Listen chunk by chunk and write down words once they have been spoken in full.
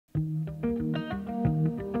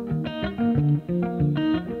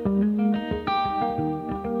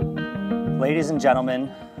Ladies and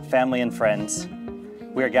gentlemen, family and friends,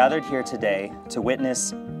 we are gathered here today to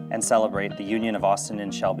witness and celebrate the union of Austin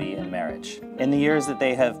and Shelby in marriage. In the years that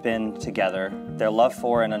they have been together, their love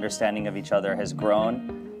for and understanding of each other has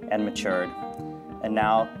grown and matured, and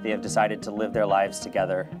now they have decided to live their lives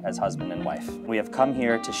together as husband and wife. We have come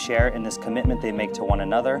here to share in this commitment they make to one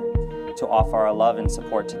another, to offer our love and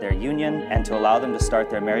support to their union, and to allow them to start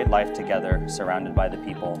their married life together, surrounded by the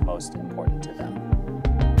people most important to them.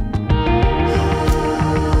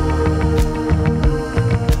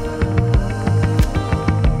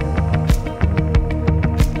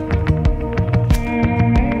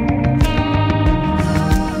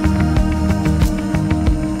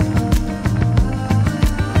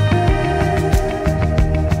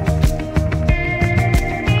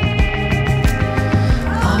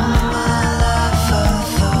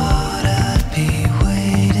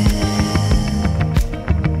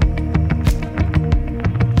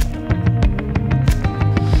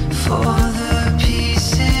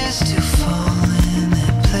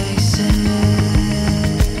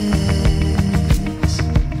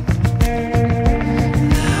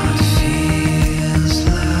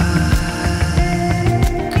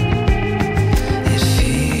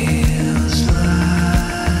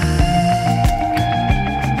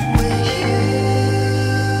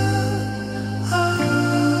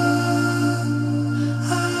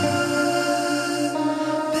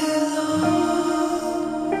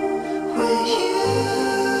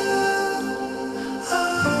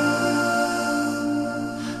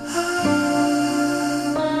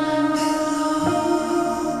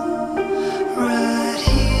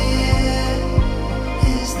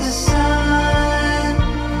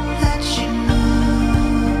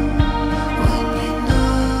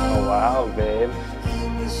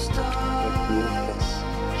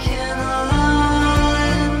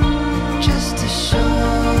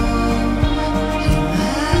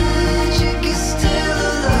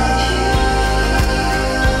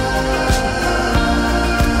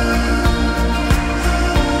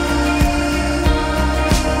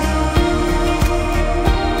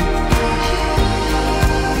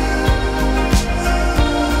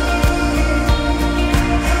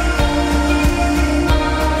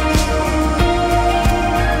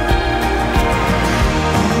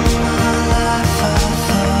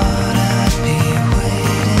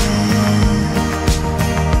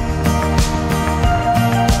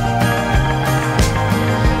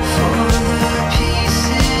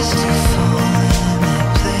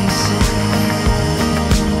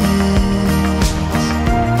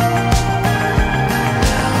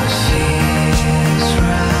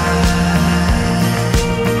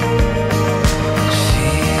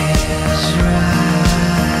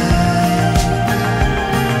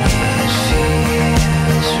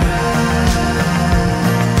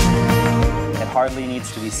 Hardly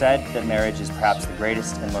needs to be said that marriage is perhaps the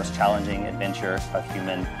greatest and most challenging adventure of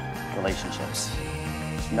human relationships.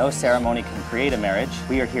 No ceremony can create a marriage.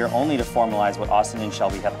 We are here only to formalize what Austin and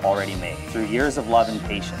Shelby have already made. Through years of love and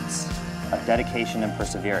patience, of dedication and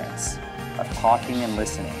perseverance, of talking and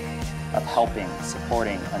listening, of helping,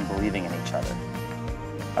 supporting, and believing in each other,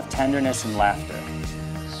 of tenderness and laughter,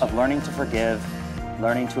 of learning to forgive,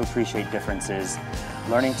 learning to appreciate differences,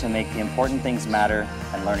 learning to make the important things matter,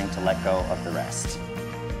 and learning to let go of the rest.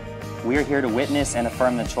 We are here to witness and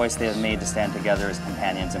affirm the choice they have made to stand together as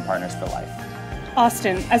companions and partners for life.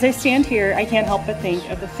 Austin, as I stand here, I can't help but think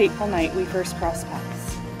of the fateful night we first crossed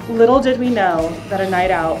paths. Little did we know that a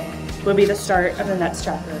night out would be the start of the next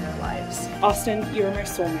chapter in our lives. Austin, you are my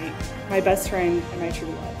soulmate, my best friend, and my true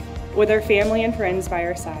love. With our family and friends by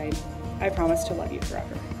our side, I promise to love you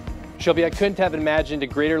forever. Shelby, I couldn't have imagined a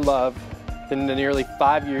greater love than the nearly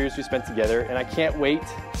 5 years we spent together, and I can't wait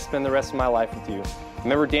to spend the rest of my life with you. I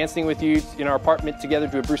remember dancing with you in our apartment together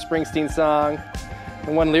to a Bruce Springsteen song,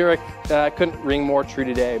 and one lyric couldn't ring more true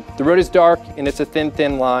today. The road is dark and it's a thin,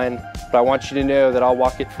 thin line, but I want you to know that I'll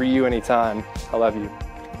walk it for you anytime. I love you.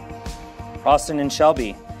 Austin and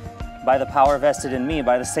Shelby, by the power vested in me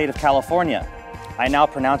by the state of California, I now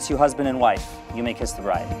pronounce you husband and wife. You may kiss the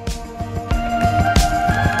bride.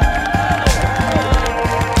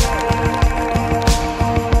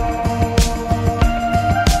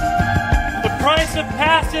 The price of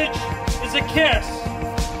passage is a kiss.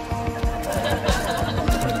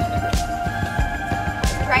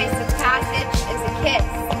 The price of passage is a kiss.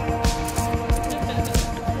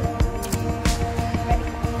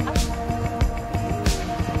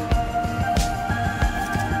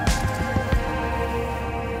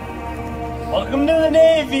 Welcome to the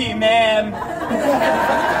Navy.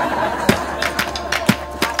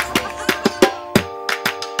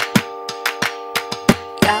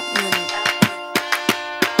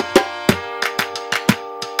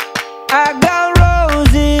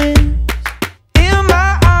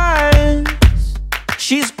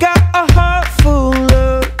 She's got a heart full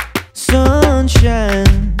of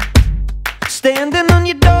sunshine, standing on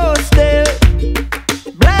your doorstep,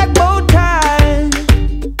 black bow tie,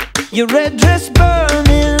 your red dress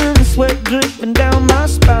burning, sweat dripping down my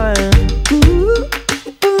spine. Ooh,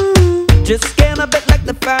 ooh. Just can't a bit like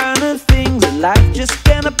the finer things in life. Just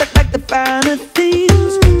can't a bit like the finer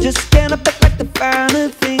things. Just can't a bit like the finer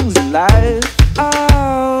things in life.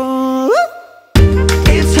 Oh,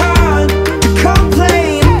 it's hard to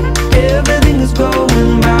complain. Everything is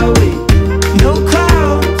going my way. No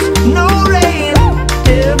clouds, no rain.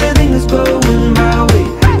 Everything is going my way.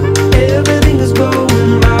 Everything is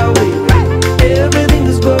going my way. Everything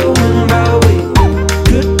is going my way.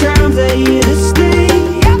 Good times are here to stay.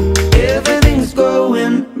 Everything's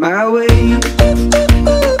going my way.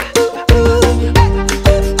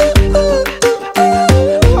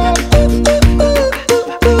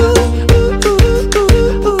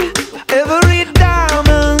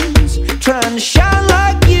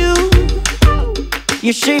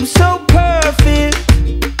 Your shape's so perfect,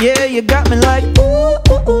 yeah, you got me like ooh,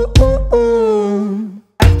 ooh, ooh, ooh, ooh.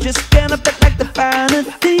 I just can't a bit like the finer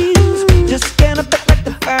things. Just can't a bit like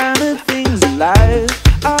the finer things in life.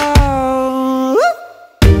 Oh,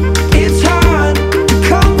 it's hard to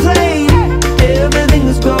complain. Everything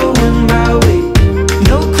is going my way.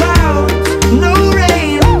 No clouds, no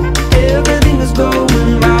rain. Everything is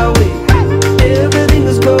going my way. Everything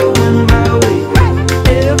is going my way.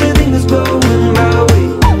 Everything is going my way.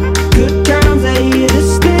 Good times are here to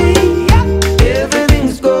stay.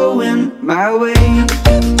 Everything's going my way.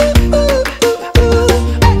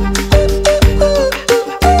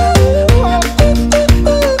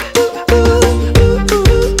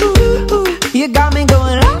 You got me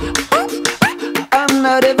going up. I'm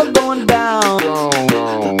not ever going down.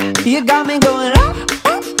 You got me going up.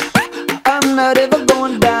 I'm not ever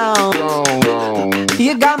going down.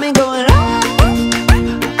 You got me going up.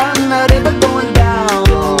 I'm not ever going down.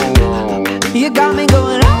 You got me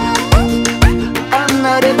going up. I'm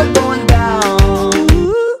not ever